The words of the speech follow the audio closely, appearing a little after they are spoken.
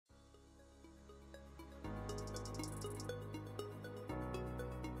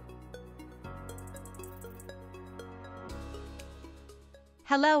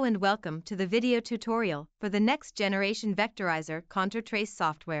Hello and welcome to the video tutorial for the next generation vectorizer ContourTrace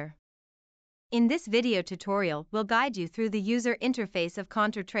software. In this video tutorial, we'll guide you through the user interface of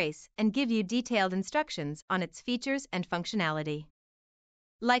ContourTrace and give you detailed instructions on its features and functionality.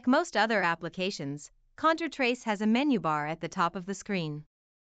 Like most other applications, ContourTrace has a menu bar at the top of the screen.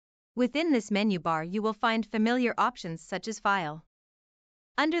 Within this menu bar, you will find familiar options such as File.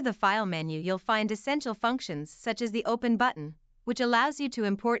 Under the File menu, you'll find essential functions such as the Open button, which allows you to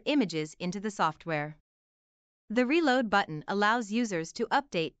import images into the software. The Reload button allows users to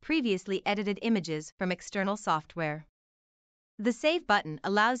update previously edited images from external software. The Save button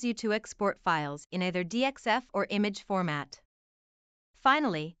allows you to export files in either DXF or image format.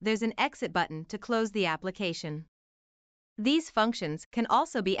 Finally, there's an Exit button to close the application. These functions can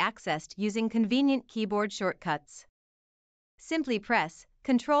also be accessed using convenient keyboard shortcuts. Simply press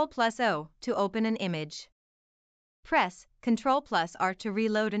Ctrl+O to open an image. Press Ctrl+R to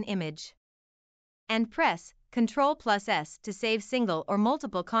reload an image. And press Ctrl+S to save single or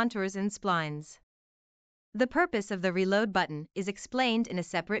multiple contours and splines. The purpose of the Reload button is explained in a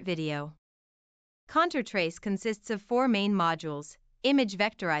separate video. ContourTrace consists of four main modules: Image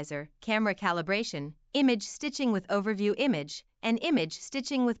Vectorizer, Camera Calibration, Image Stitching with Overview Image, and Image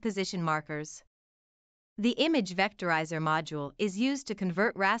Stitching with Position Markers. The Image Vectorizer module is used to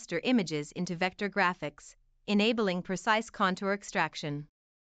convert raster images into vector graphics, enabling precise contour extraction.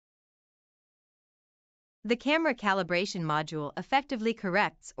 The Camera Calibration module effectively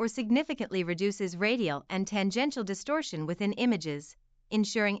corrects or significantly reduces radial and tangential distortion within images,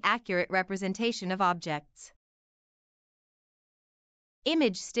 ensuring accurate representation of objects.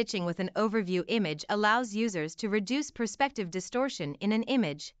 Image Stitching with an Overview Image allows users to reduce perspective distortion in an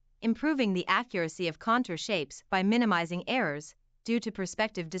image, improving the accuracy of contour shapes by minimizing errors due to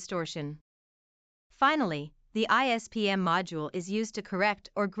perspective distortion. Finally, the ISPM module is used to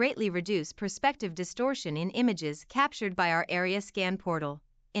correct or greatly reduce perspective distortion in images captured by our Area Scan portal,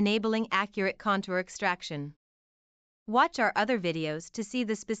 enabling accurate contour extraction. Watch our other videos to see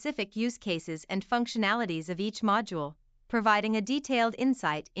the specific use cases and functionalities of each module, providing a detailed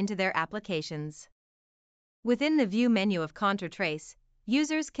insight into their applications. Within the View menu of ContourTrace,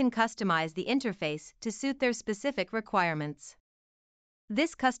 users can customize the interface to suit their specific requirements.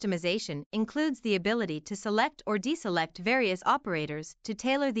 This customization includes the ability to select or deselect various operators to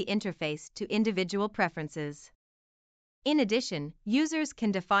tailor the interface to individual preferences. In addition, users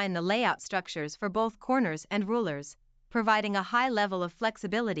can define the layout structures for both corners and rulers, providing a high level of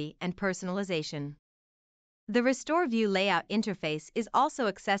flexibility and personalization. The Restore View layout interface is also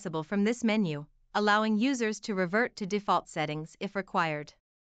accessible from this menu, allowing users to revert to default settings if required.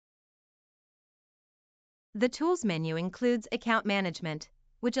 The Tools menu includes Account Management,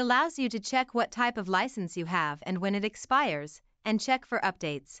 which allows you to check what type of license you have and when it expires, and Check for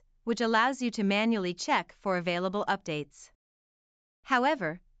Updates, which allows you to manually check for available updates.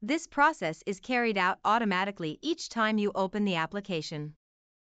 However, this process is carried out automatically each time you open the application.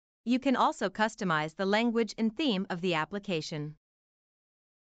 You can also customize the language and theme of the application.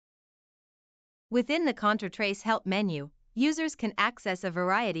 Within the ContourTrace Help menu, users can access a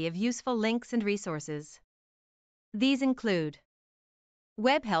variety of useful links and resources. These include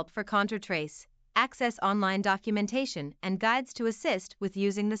Web Help for ContourTrace, access online documentation and guides to assist with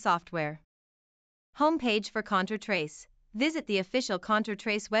using the software. Homepage for ContourTrace, visit the official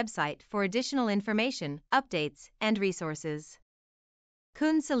ContourTrace website for additional information, updates, and resources.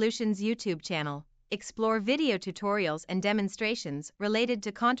 Kuhn Solutions YouTube channel, explore video tutorials and demonstrations related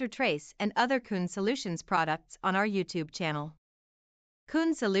to ContourTrace and other Kuhn Solutions products on our YouTube channel.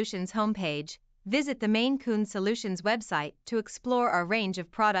 Kuhn Solutions homepage, visit the main Kuhn Solutions website to explore our range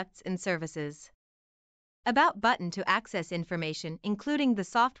of products and services. About button to access information including the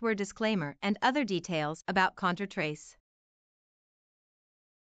software disclaimer and other details about ContourTrace.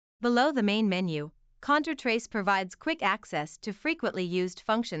 Below the main menu, ContourTrace provides quick access to frequently used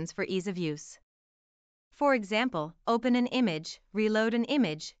functions for ease of use. For example, open an image, reload an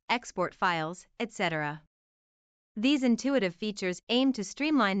image, export files, etc. These intuitive features aim to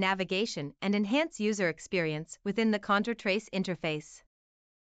streamline navigation and enhance user experience within the ContourTrace interface.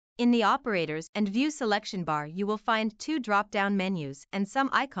 In the Operators and View selection bar, you will find two drop-down menus and some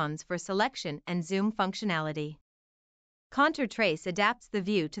icons for selection and zoom functionality. ContourTrace adapts the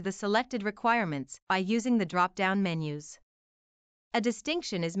view to the selected requirements by using the drop-down menus. A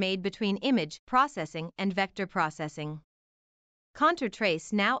distinction is made between image processing and vector processing.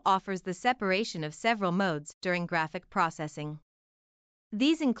 ContourTrace now offers the separation of several modes during graphic processing.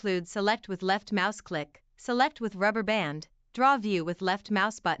 These include Select with left mouse click, Select with rubber band, draw view with left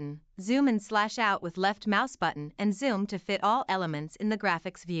mouse button, zoom and slash out with left mouse button, and zoom to fit all elements in the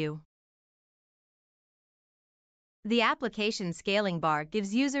graphics view. The application scaling bar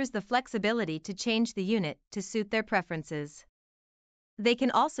gives users the flexibility to change the unit to suit their preferences. They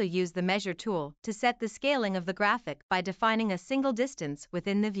can also use the measure tool to set the scaling of the graphic by defining a single distance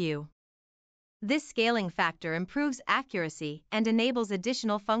within the view. This scaling factor improves accuracy and enables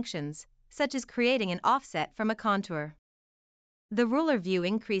additional functions, such as creating an offset from a contour. The ruler view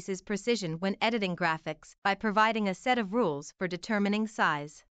increases precision when editing graphics by providing a set of rules for determining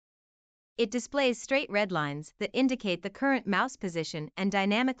size. It displays straight red lines that indicate the current mouse position and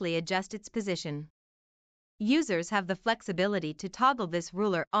dynamically adjust its position. Users have the flexibility to toggle this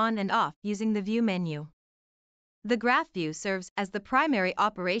ruler on and off using the View menu. The graph view serves as the primary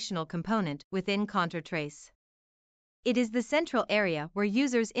operational component within ContourTrace. It is the central area where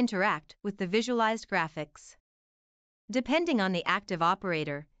users interact with the visualized graphics. Depending on the active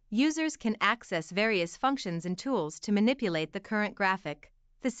operator, users can access various functions and tools to manipulate the current graphic,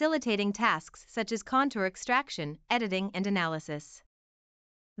 facilitating tasks such as contour extraction, editing, and analysis.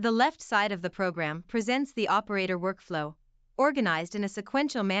 The left side of the program presents the operator workflow, organized in a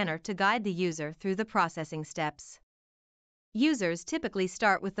sequential manner to guide the user through the processing steps. Users typically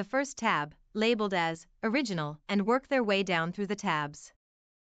start with the first tab, labeled as Original, and work their way down through the tabs.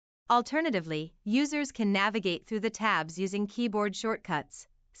 Alternatively, users can navigate through the tabs using keyboard shortcuts,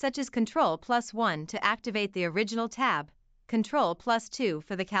 such as Ctrl+1 to activate the original tab, Ctrl+2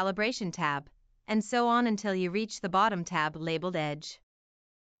 for the calibration tab, and so on until you reach the bottom tab labeled Edge.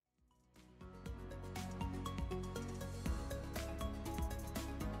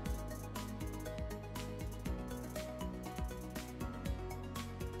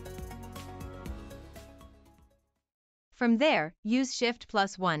 From there, use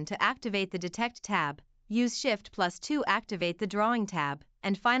Shift+1 to activate the Detect tab, use Shift+2 to activate the Drawing tab,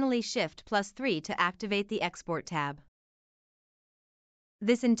 and finally Shift+3 to activate the Export tab.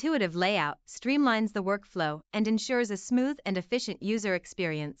 This intuitive layout streamlines the workflow and ensures a smooth and efficient user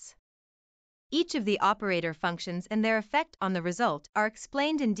experience. Each of the operator functions and their effect on the result are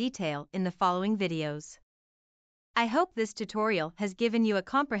explained in detail in the following videos. I hope this tutorial has given you a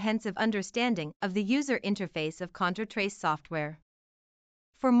comprehensive understanding of the user interface of ContourTrace software.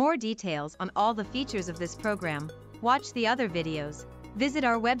 For more details on all the features of this program, watch the other videos, visit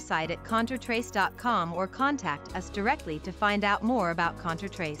our website at ContourTrace.com or contact us directly to find out more about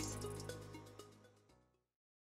ContourTrace.